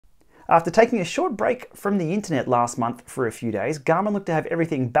After taking a short break from the internet last month for a few days, Garmin looked to have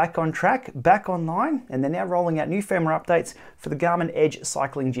everything back on track, back online, and they're now rolling out new firmware updates for the Garmin Edge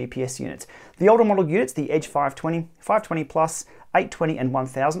cycling GPS units. The older model units, the Edge 520, 520 Plus, 820 and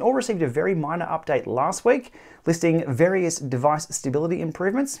 1000, all received a very minor update last week, listing various device stability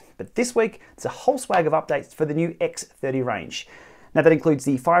improvements, but this week there's a whole swag of updates for the new X30 range. Now that includes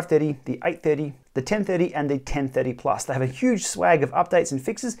the 530, the 830, the 1030 and the 1030 Plus. They have a huge swag of updates and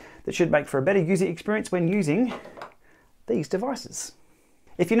fixes that should make for a better user experience when using these devices.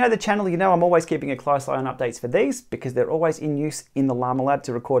 If you know the channel, you know I'm always keeping a close eye on updates for these because they're always in use in the Llama Lab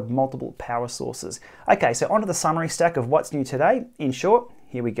to record multiple power sources. Okay, so onto the summary stack of what's new today. In short,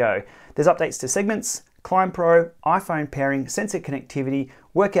 here we go. There's updates to segments, Climb Pro, iPhone pairing, sensor connectivity,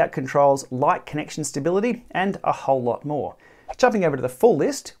 workout controls, light connection stability, and a whole lot more. Jumping over to the full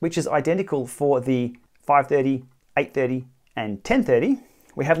list, which is identical for the 530, 830, and 1030,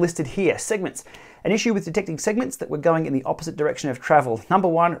 we have listed here segments. An issue with detecting segments that were going in the opposite direction of travel. Number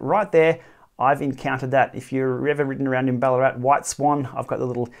one, right there, I've encountered that. If you're ever ridden around in Ballarat, White Swan, I've got the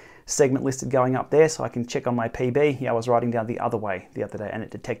little segment listed going up there so I can check on my PB. Yeah, I was riding down the other way the other day and it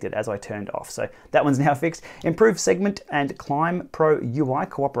detected as I turned off. So that one's now fixed. Improved segment and Climb Pro UI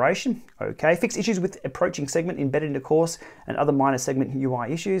cooperation. Okay. Fixed issues with approaching segment embedded into course and other minor segment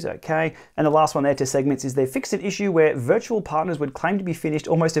UI issues. Okay. And the last one there to segments is they fixed an issue where virtual partners would claim to be finished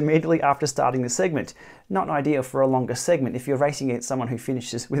almost immediately after starting the segment. Not ideal for a longer segment if you're racing against someone who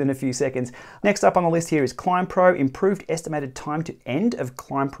finishes within a few seconds. Next up on the list here is Climb Pro. Improved estimated time to end of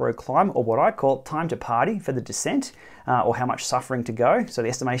Climb Pro climb, or what I call time to party for the descent, or how much suffering to go. So the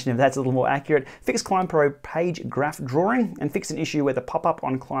estimation of that's a little more accurate. Fix Climb Pro page graph drawing and fix an issue where the pop-up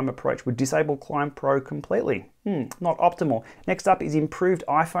on Climb Approach would disable Climb Pro completely. Not optimal. Next up is improved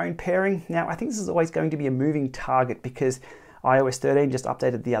iPhone pairing. Now I think this is always going to be a moving target because iOS 13 just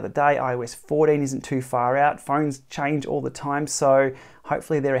updated the other day. iOS 14 isn't too far out. Phones change all the time, so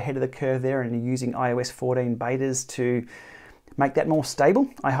hopefully they're ahead of the curve there and are using iOS 14 betas to make that more stable,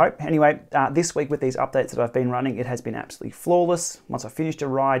 I hope. Anyway, this week with these updates that I've been running, it has been absolutely flawless. Once I finished a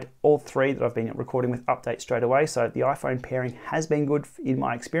ride, all three that I've been recording with update straight away. So the iPhone pairing has been good in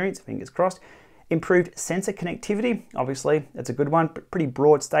my experience, fingers crossed. Improved sensor connectivity, obviously, that's a good one, pretty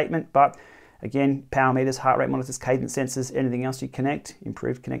broad statement, but again, power meters, heart rate monitors, cadence sensors, anything else you connect,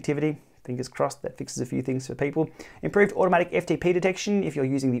 improved connectivity. Fingers crossed that fixes a few things for people. Improved automatic FTP detection if you're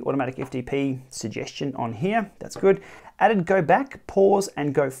using the automatic FTP suggestion on here. That's good. Added go back, pause,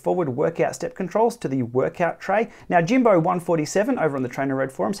 and go forward workout step controls to the workout tray. Now Jimbo147 over on the Trainer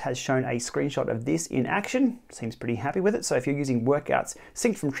Road forums has shown a screenshot of this in action. Seems pretty happy with it. So if you're using workouts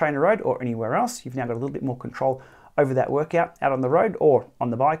synced from Trainer Road or anywhere else, you've now got a little bit more control over that workout out on the road or on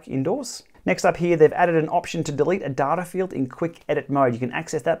the bike indoors. Next up here, they've added an option to delete a data field in quick edit mode. You can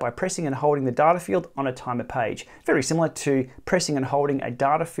access that by pressing and holding the data field on a timer page. Very similar to pressing and holding a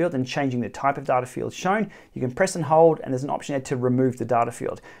data field and changing the type of data field shown. You can press and hold and there's an option there to remove the data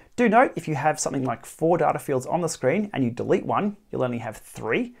field. Do note, if you have something like 4 data fields on the screen and you delete one, you'll only have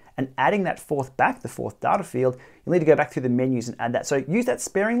 3. And adding that fourth back, the fourth data field, you'll need to go back through the menus and add that. So use that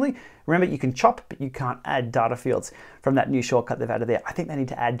sparingly. Remember, you can chop, but you can't add data fields from that new shortcut they've added there. I think they need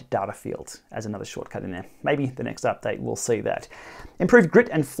to add data fields as another shortcut in there. Maybe the next update we'll see that. Improved grit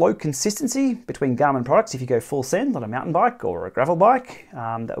and flow consistency between Garmin products. If you go full send on a mountain bike or a gravel bike,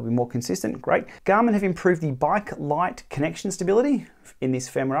 that will be more consistent. Great. Garmin have improved the bike light connection stability in this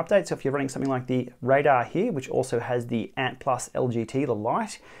firmware update. So if you're running something like the radar here, which also has the Ant Plus LGT, the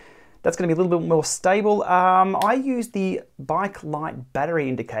light, that's going to be a little bit more stable. I use the bike light battery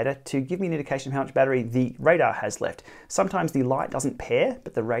indicator to give me an indication of how much battery the radar has left. Sometimes the light doesn't pair,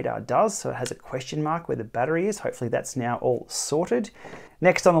 but the radar does, so it has a question mark where the battery is. Hopefully that's now all sorted.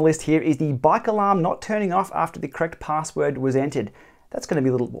 Next on the list here is the bike alarm not turning off after the correct password was entered. That's going to be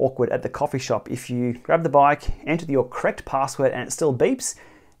a little awkward at the coffee shop. If you grab the bike, enter your correct password and it still beeps,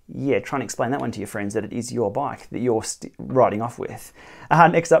 yeah, try and explain that one to your friends that it is your bike that you're riding off with.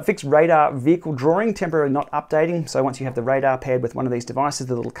 Next up, fixed radar vehicle drawing, temporarily not updating. So once you have the radar paired with one of these devices,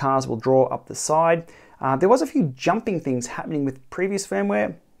 the little cars will draw up the side. There was a few jumping things happening with previous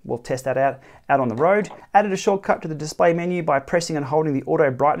firmware. We'll test that out on the road. Added a shortcut to the display menu by pressing and holding the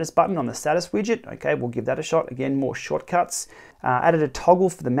auto brightness button on the status widget. Okay, we'll give that a shot. Again, more shortcuts. Added a toggle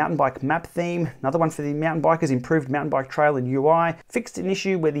for the mountain bike map theme. Another one for the mountain bikers, improved mountain bike trail and UI. Fixed an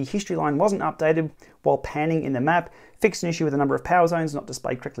issue where the history line wasn't updated while panning in the map. Fixed an issue with the number of power zones not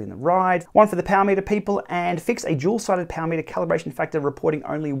displayed correctly in the ride. One for the power meter people, and fix a dual-sided power meter calibration factor reporting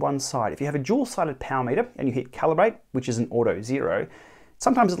only one side. If you have a dual-sided power meter and you hit calibrate, which is an auto 0,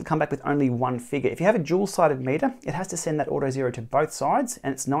 Sometimes it'll come back with only one figure. If you have a dual-sided meter, it has to send that auto zero to both sides,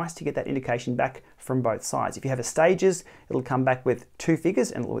 and it's nice to get that indication back from both sides. If you have a stages, it'll come back with two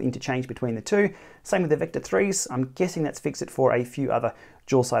figures and it'll interchange between the two. Same with the Vector 3s. I'm guessing that's fixed it for a few other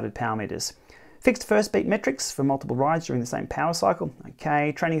dual-sided power meters. Fixed first beat metrics for multiple rides during the same power cycle.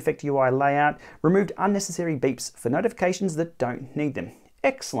 Okay, training effect UI layout. Removed unnecessary beeps for notifications that don't need them.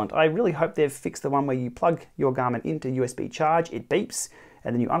 Excellent. I really hope they've fixed the one where you plug your Garmin into USB charge, it beeps,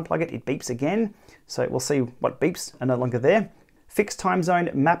 and then you unplug it, it beeps again. So we'll see what beeps are no longer there. Fixed time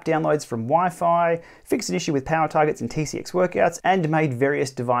zone map downloads from Wi-Fi, fixed an issue with power targets in TCX workouts, and made various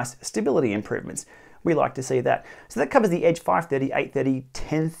device stability improvements. We like to see that. So that covers the Edge 530, 830,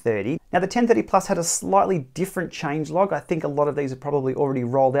 1030. Now the 1030 Plus had a slightly different changelog. I think a lot of these are probably already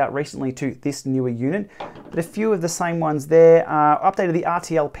rolled out recently to this newer unit, but a few of the same ones there. Updated the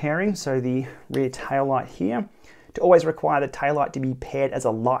RTL pairing, so the rear tail light here, to always require the tail light to be paired as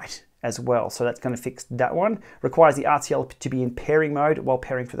a light as well. So that's going to fix that one. Requires the RTL to be in pairing mode while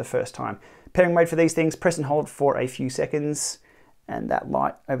pairing for the first time. Pairing mode for these things, press and hold for a few seconds, and that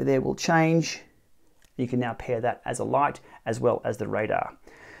light over there will change. You can now pair that as a light as well as the radar.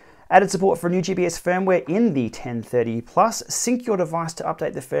 Added support for new GPS firmware in the 1030 Plus. Sync your device to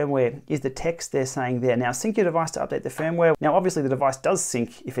update the firmware is the text they're saying there. Now, sync your device to update the firmware. Now, obviously the device does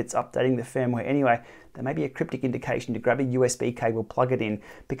sync if it's updating the firmware anyway. There may be a cryptic indication to grab a USB cable, plug it in,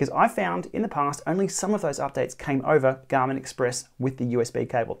 because I found in the past only some of those updates came over Garmin Express with the USB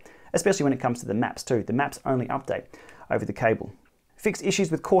cable, especially when it comes to the maps too. The maps only update over the cable. Fixed issues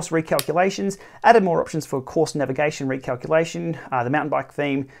with course recalculations, added more options for course navigation recalculation, the mountain bike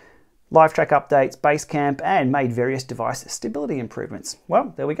theme, live track updates, Basecamp, and made various device stability improvements.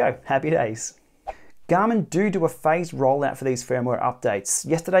 Well, there we go, happy days. Garmin do a phased rollout for these firmware updates.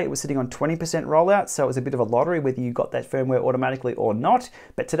 Yesterday it was sitting on 20% rollout, so it was a bit of a lottery whether you got that firmware automatically or not.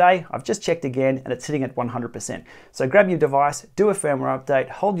 But today I've just checked again and it's sitting at 100%. So grab your device, do a firmware update,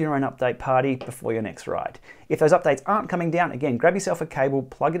 hold your own update party before your next ride. If those updates aren't coming down, again, grab yourself a cable,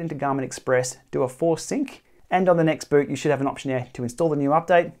 plug it into Garmin Express, do a force sync, and on the next boot you should have an option there to install the new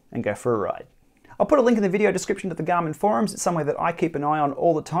update and go for a ride. I'll put a link in the video description to the Garmin forums. It's somewhere that I keep an eye on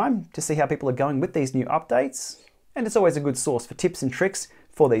all the time to see how people are going with these new updates. And it's always a good source for tips and tricks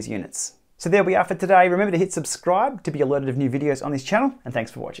for these units. So there we are for today. Remember to hit subscribe to be alerted of new videos on this channel, and thanks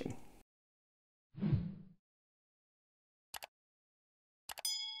for watching.